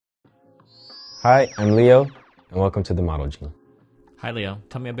Hi, I'm Leo, and welcome to The Model Gene. Hi Leo,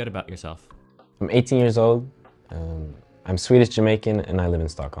 tell me a bit about yourself. I'm 18 years old, I'm Swedish-Jamaican, and I live in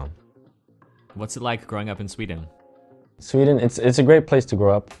Stockholm. What's it like growing up in Sweden? Sweden, it's a great place to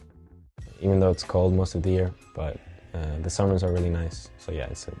grow up, even though it's cold most of the year, but the summers are really nice. So yeah,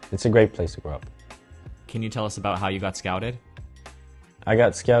 it's a great place to grow up. Can you tell us about how you got scouted? I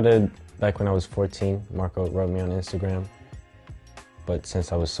got scouted back when I was 14. Marco wrote me on Instagram, but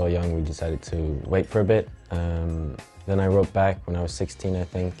since I was so young, we decided to wait for a bit. Then I wrote back when I was 16, I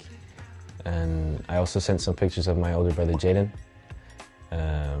think, and I also sent some pictures of my older brother Jaden,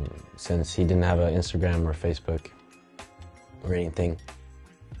 since he didn't have an Instagram or Facebook or anything.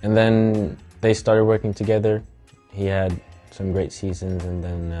 And then they started working together. He had some great seasons, and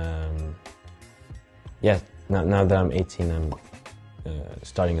then yeah, now that I'm 18, I'm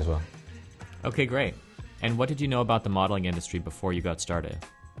starting as well. Okay, great. And what did you know about the modeling industry before you got started?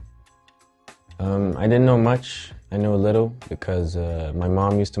 I didn't know much. I know a little because my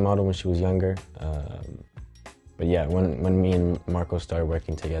mom used to model when she was younger. But yeah, when me and Marco started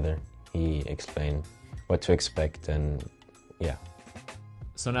working together, he explained what to expect, and yeah.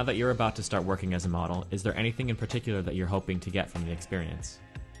 So now that you're about to start working as a model, is there anything in particular that you're hoping to get from the experience?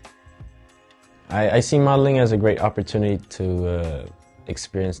 I see modeling as a great opportunity to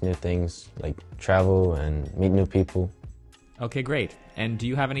experience new things, like travel and meet new people. Okay, great. And do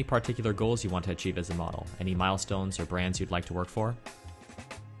you have any particular goals you want to achieve as a model? Any milestones or brands you'd like to work for?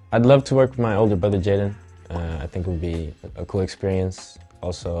 I'd love to work with my older brother Jaden. I think it would be a cool experience.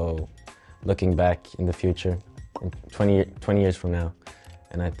 Also, looking back in the future, 20 years from now,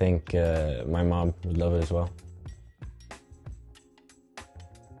 and I think my mom would love it as well.